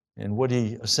 And what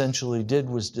he essentially did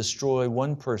was destroy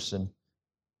one person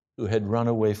who had run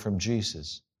away from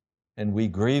Jesus. And we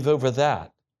grieve over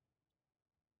that.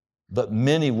 But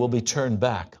many will be turned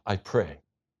back, I pray.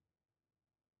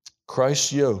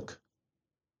 Christ's yoke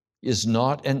is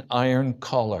not an iron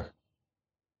collar.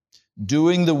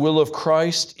 Doing the will of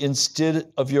Christ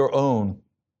instead of your own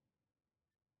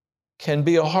can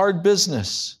be a hard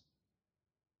business.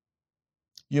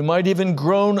 You might even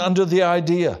groan under the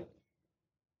idea.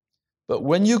 But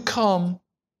when you come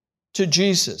to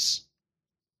Jesus,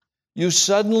 you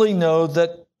suddenly know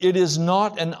that it is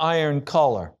not an iron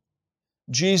collar.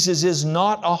 Jesus is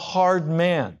not a hard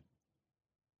man.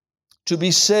 To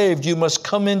be saved, you must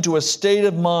come into a state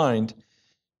of mind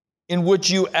in which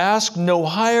you ask no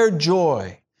higher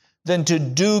joy than to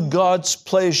do God's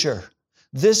pleasure.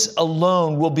 This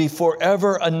alone will be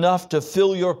forever enough to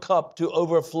fill your cup to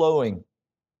overflowing.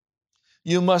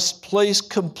 You must place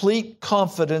complete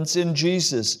confidence in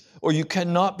Jesus, or you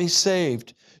cannot be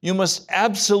saved. You must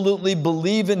absolutely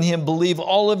believe in Him, believe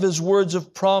all of His words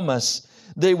of promise.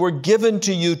 They were given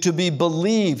to you to be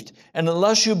believed, and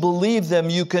unless you believe them,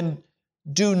 you can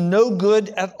do no good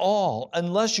at all.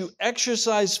 Unless you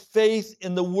exercise faith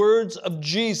in the words of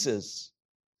Jesus,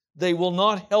 they will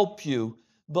not help you,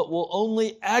 but will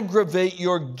only aggravate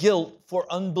your guilt for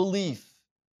unbelief.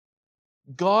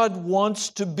 God wants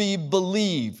to be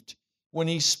believed when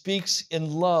He speaks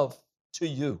in love to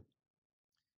you.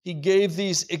 He gave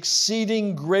these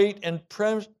exceeding great and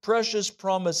precious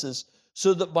promises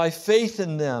so that by faith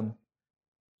in them,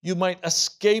 you might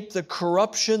escape the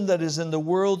corruption that is in the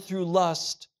world through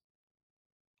lust.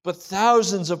 But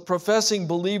thousands of professing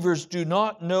believers do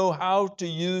not know how to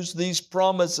use these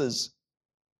promises.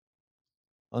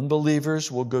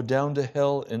 Unbelievers will go down to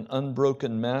hell in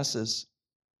unbroken masses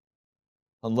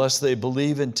unless they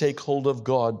believe and take hold of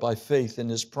God by faith in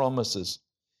His promises.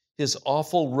 His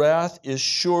awful wrath is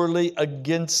surely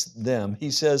against them.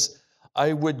 He says,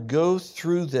 I would go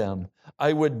through them.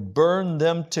 I would burn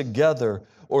them together,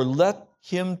 or let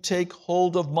him take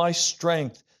hold of my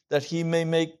strength, that he may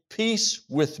make peace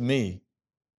with me.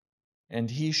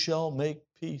 And he shall make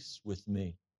peace with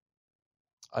me.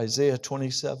 Isaiah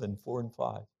 27, 4 and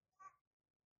 5.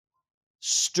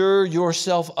 Stir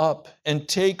yourself up and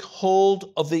take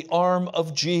hold of the arm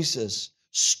of Jesus,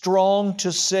 strong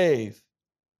to save.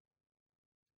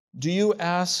 Do you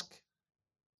ask,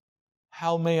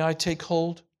 how may I take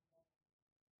hold?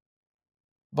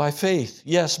 By faith.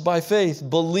 Yes, by faith.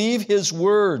 Believe His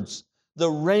words, the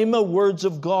Rhema words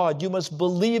of God. You must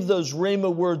believe those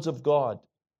Rhema words of God.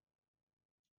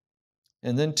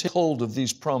 And then take hold of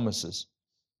these promises.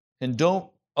 And don't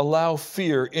allow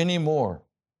fear anymore.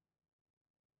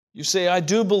 You say, I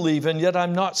do believe, and yet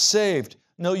I'm not saved.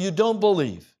 No, you don't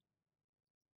believe.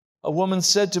 A woman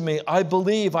said to me, I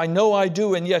believe, I know I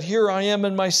do, and yet here I am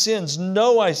in my sins.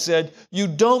 No, I said, you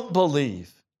don't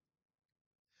believe.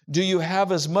 Do you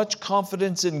have as much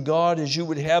confidence in God as you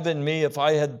would have in me if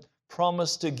I had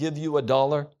promised to give you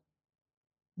 $1?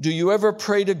 Do you ever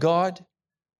pray to God?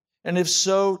 And if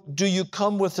so, do you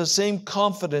come with the same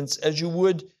confidence as you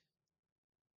would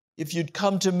if you'd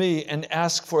come to me and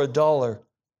ask for $1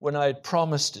 when I had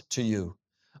promised it to you?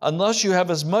 Unless you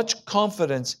have as much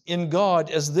confidence in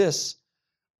God as this,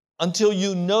 until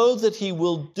you know that He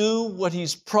will do what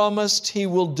He's promised He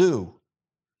will do,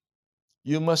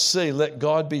 you must say, let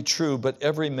God be true, but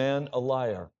every man a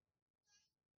liar.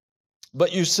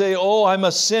 But you say, oh, I'm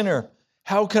a sinner.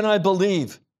 How can I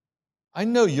believe? I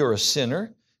know you're a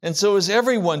sinner, and so is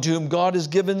everyone to whom God has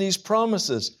given these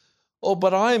promises. Oh,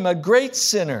 but I'm a great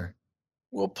sinner.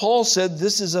 Well, Paul said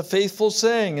this is a faithful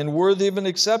saying and worthy of an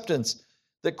acceptance,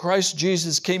 that Christ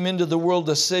Jesus came into the world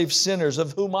to save sinners,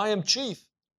 of whom I am chief.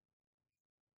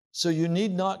 So you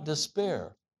need not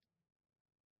despair.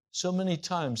 So many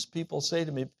times people say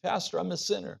to me, Pastor, I'm a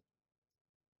sinner.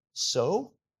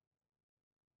 So?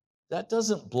 That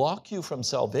doesn't block you from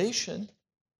salvation.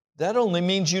 That only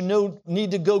means you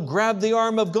need to go grab the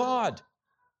arm of God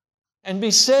and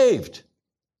be saved.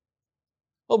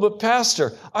 Oh, but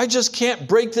Pastor, I just can't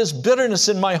break this bitterness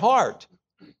in my heart.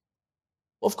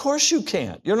 Well, of course you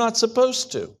can't. You're not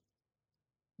supposed to.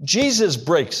 Jesus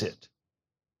breaks it.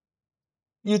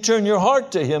 You turn your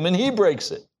heart to Him and He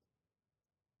breaks it.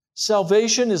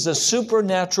 Salvation is a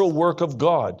supernatural work of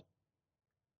God.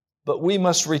 But we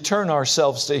must return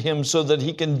ourselves to Him so that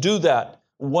He can do that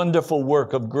wonderful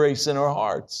work of grace in our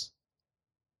hearts.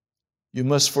 You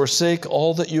must forsake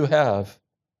all that you have,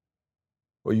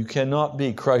 or you cannot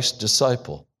be Christ's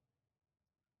disciple.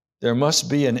 There must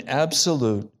be an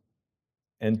absolute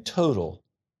and total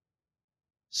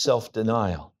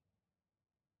self-denial.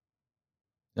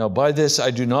 Now, by this,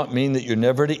 I do not mean that you're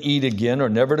never to eat again, or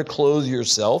never to clothe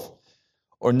yourself,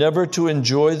 or never to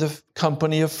enjoy the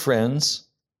company of friends.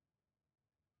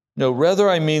 No, rather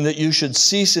I mean that you should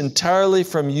cease entirely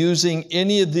from using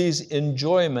any of these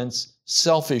enjoyments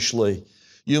selfishly.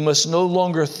 You must no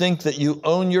longer think that you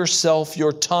own yourself,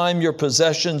 your time, your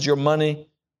possessions, your money,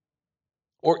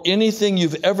 or anything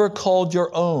you've ever called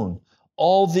your own.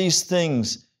 All these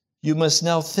things you must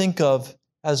now think of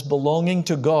as belonging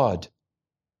to God.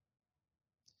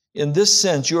 In this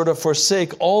sense, you're to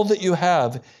forsake all that you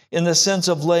have, in the sense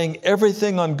of laying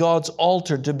everything on God's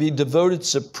altar to be devoted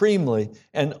supremely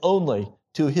and only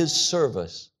to His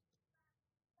service.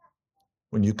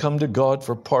 When you come to God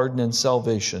for pardon and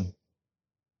salvation,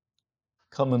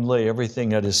 come and lay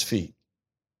everything at His feet.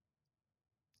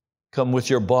 Come with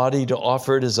your body to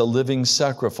offer it as a living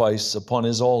sacrifice upon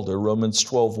His altar, Romans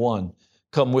 12:1.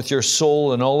 Come with your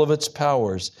soul and all of its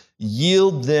powers.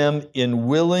 Yield them in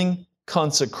willing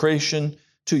consecration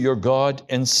to your God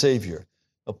and Savior.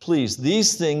 Now, please,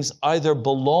 these things either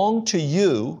belong to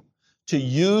you to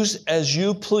use as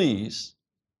you please,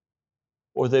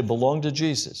 or they belong to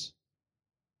Jesus.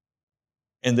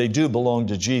 And they do belong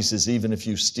to Jesus even if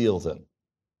you steal them.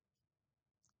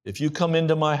 If you come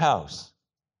into my house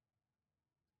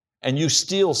and you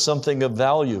steal something of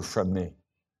value from me,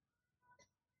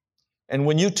 and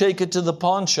when you take it to the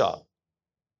pawn shop,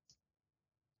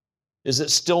 is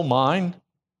it still mine?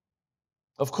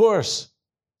 Of course.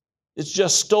 It's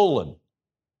just stolen.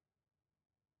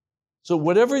 So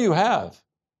whatever you have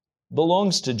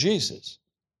belongs to Jesus.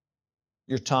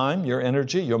 Your time, your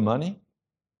energy, your money,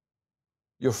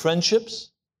 your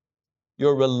friendships,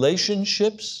 your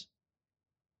relationships,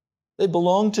 they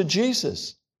belong to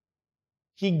Jesus.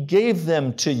 He gave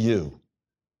them to you.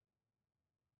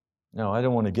 Now, I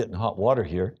don't want to get in hot water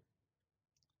here,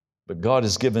 but God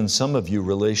has given some of you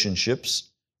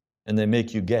relationships and they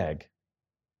make you gag.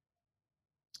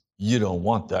 You don't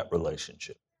want that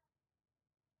relationship.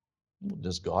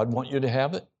 Does God want you to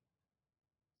have it?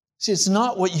 See, it's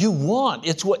not what you want,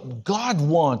 it's what God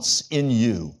wants in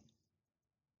you.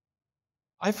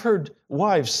 I've heard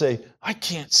wives say, I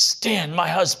can't stand my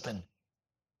husband.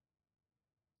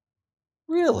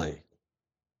 Really?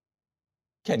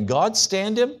 Can God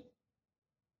stand him?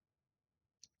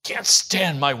 Can't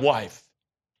stand my wife.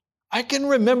 I can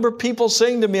remember people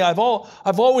saying to me, I've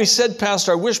always said,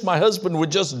 Pastor, I wish my husband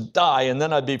would just die and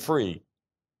then I'd be free.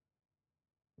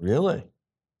 Really?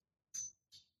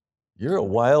 You're a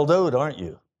wild oat, aren't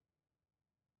you?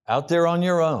 Out there on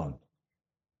your own,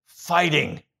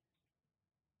 fighting,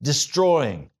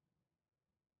 destroying.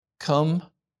 Come,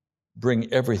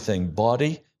 bring everything,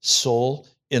 body, soul,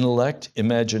 intellect,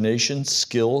 imagination,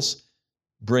 skills.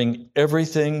 Bring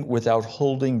everything without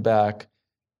holding back,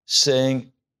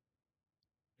 saying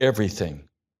everything.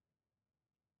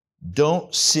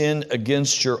 Don't sin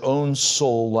against your own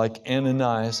soul like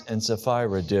Ananias and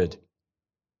Sapphira did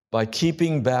by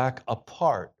keeping back a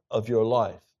part of your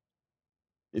life.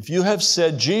 If you have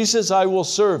said, Jesus, I will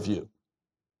serve you,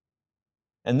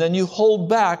 and then you hold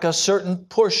back a certain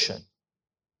portion,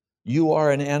 you are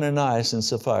an Ananias and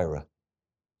Sapphira.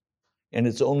 And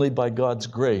it's only by God's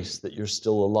grace that you're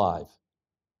still alive.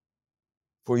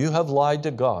 For you have lied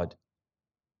to God.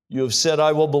 You have said,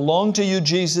 I will belong to you,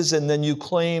 Jesus, and then you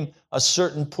claim a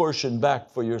certain portion back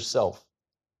for yourself.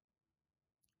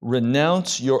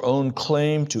 Renounce your own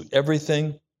claim to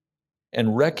everything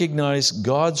and recognize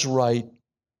God's right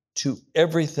to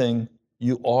everything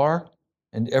you are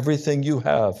and everything you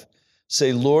have.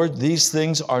 Say, Lord, these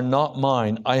things are not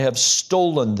mine. I have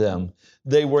stolen them.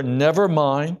 They were never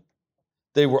mine.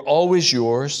 They were always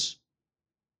yours.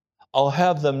 I'll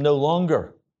have them no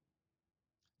longer.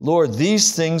 Lord,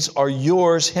 these things are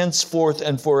yours henceforth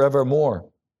and forevermore.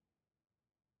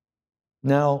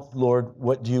 Now, Lord,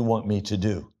 what do you want me to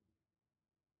do?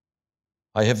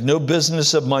 I have no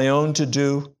business of my own to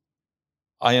do.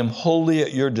 I am wholly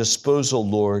at your disposal,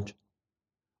 Lord.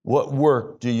 What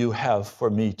work do you have for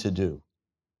me to do?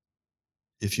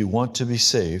 If you want to be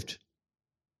saved,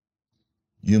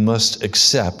 you must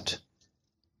accept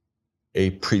a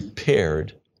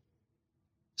prepared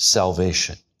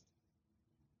salvation.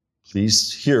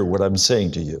 Please hear what I'm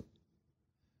saying to you.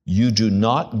 You do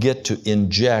not get to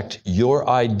inject your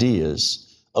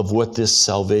ideas of what this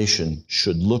salvation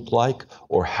should look like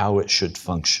or how it should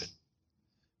function.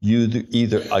 You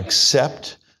either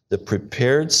accept the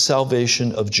prepared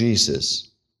salvation of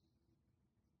Jesus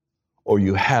or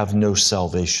you have no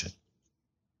salvation.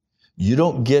 You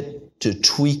don't get to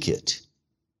tweak it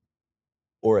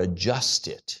or adjust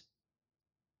it.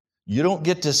 You don't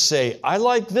get to say, I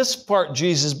like this part,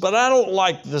 Jesus, but I don't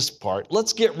like this part.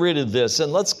 Let's get rid of this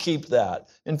and let's keep that.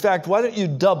 In fact, why don't you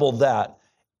double that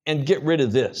and get rid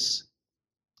of this?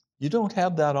 You don't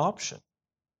have that option.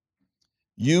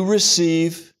 You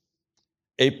receive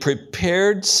a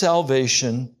prepared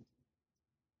salvation,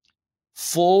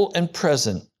 full and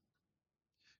present.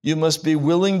 You must be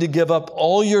willing to give up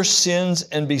all your sins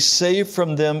and be saved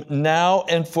from them now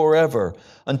and forever.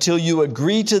 Until you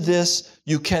agree to this,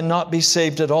 you cannot be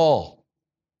saved at all.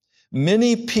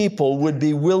 Many people would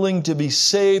be willing to be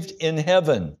saved in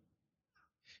heaven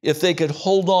if they could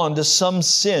hold on to some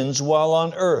sins while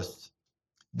on earth.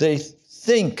 They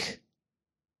think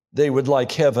they would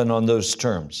like heaven on those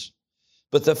terms.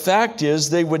 But the fact is,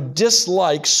 they would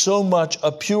dislike so much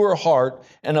a pure heart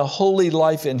and a holy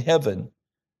life in heaven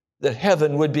that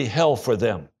heaven would be hell for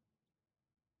them.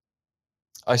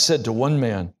 I said to one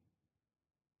man,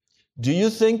 "Do you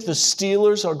think the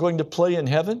Steelers are going to play in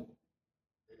heaven?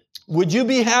 Would you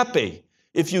be happy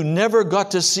if you never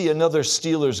got to see another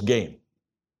Steelers game?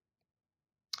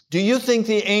 Do you think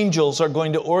the angels are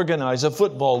going to organize a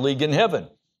football league in heaven?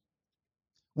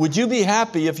 Would you be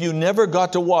happy if you never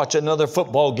got to watch another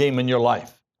football game in your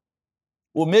life?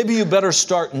 Well, maybe you better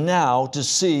start now to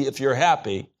see if you're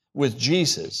happy with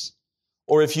Jesus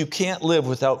or if you can't live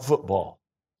without football.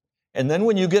 And then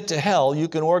when you get to hell, you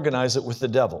can organize it with the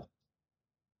devil."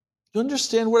 You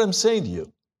understand what I'm saying to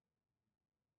you?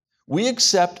 We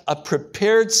accept a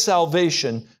prepared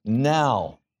salvation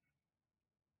now,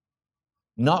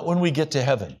 not when we get to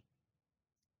heaven.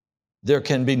 There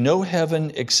can be no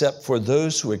heaven except for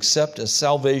those who accept a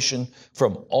salvation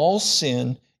from all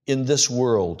sin in this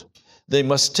world. They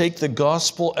must take the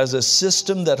gospel as a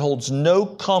system that holds no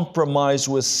compromise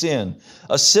with sin,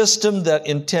 a system that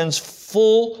intends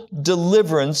full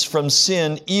deliverance from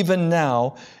sin even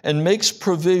now and makes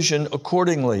provision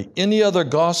accordingly. Any other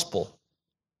gospel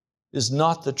is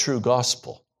not the true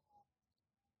gospel.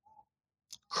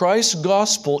 Christ's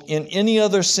gospel in any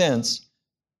other sense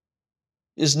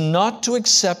is not to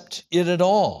accept it at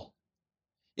all.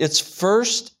 Its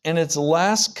first and its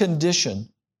last condition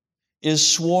is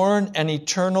sworn and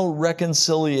eternal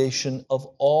reconciliation of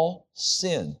all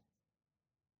sin.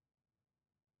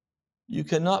 You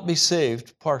cannot be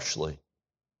saved partially.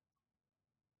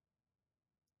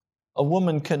 A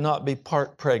woman cannot be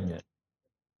part pregnant.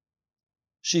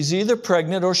 She's either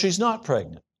pregnant or she's not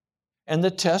pregnant. And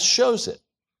the test shows it.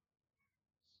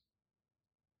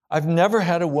 I've never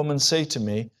had a woman say to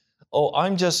me, "Oh,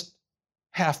 I'm just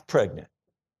half pregnant."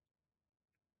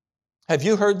 Have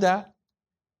you heard that?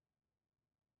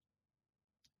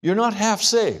 You're not half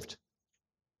saved.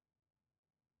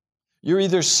 You're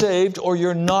either saved or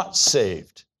you're not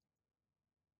saved.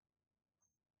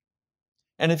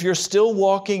 And if you're still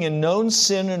walking in known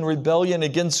sin and rebellion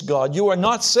against God, you are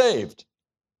not saved.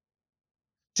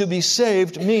 To be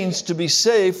saved means to be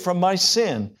saved from my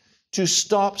sin, to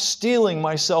stop stealing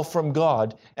myself from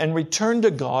God and return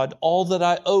to God all that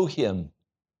I owe Him.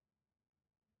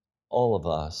 All of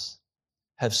us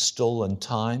have stolen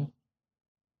time.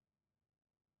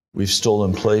 We've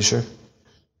stolen pleasure.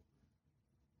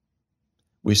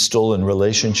 We've stolen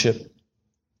relationship.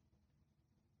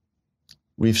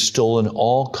 We've stolen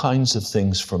all kinds of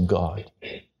things from God.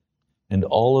 And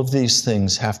all of these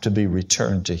things have to be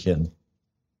returned to Him.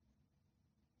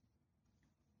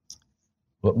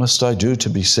 What must I do to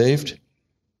be saved?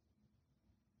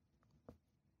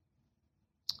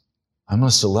 I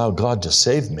must allow God to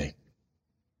save me.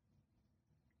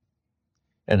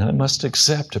 And I must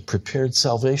accept a prepared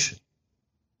salvation.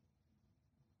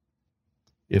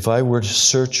 If I were to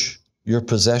search your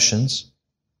possessions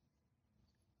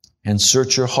and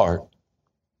search your heart,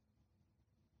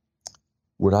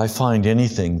 would I find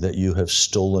anything that you have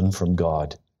stolen from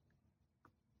God,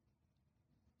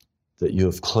 that you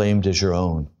have claimed as your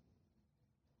own?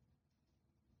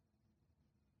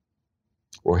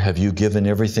 Or have you given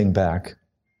everything back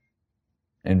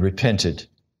and repented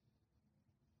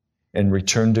and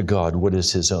returned to God what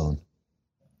is His own?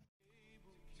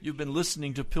 You've been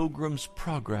listening to Pilgrim's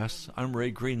Progress. I'm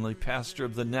Ray Greenley, pastor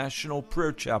of the National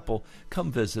Prayer Chapel.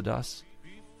 Come visit us.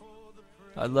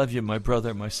 I love you, my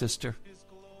brother, my sister.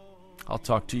 I'll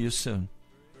talk to you soon.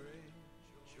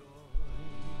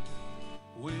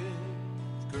 With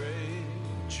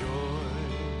great joy,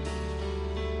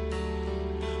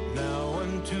 now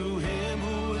unto Him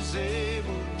who is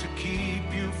able to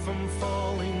keep you from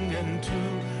falling and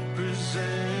to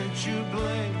present you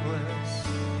blameless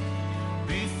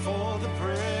before the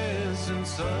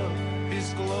presence of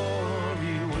His glory.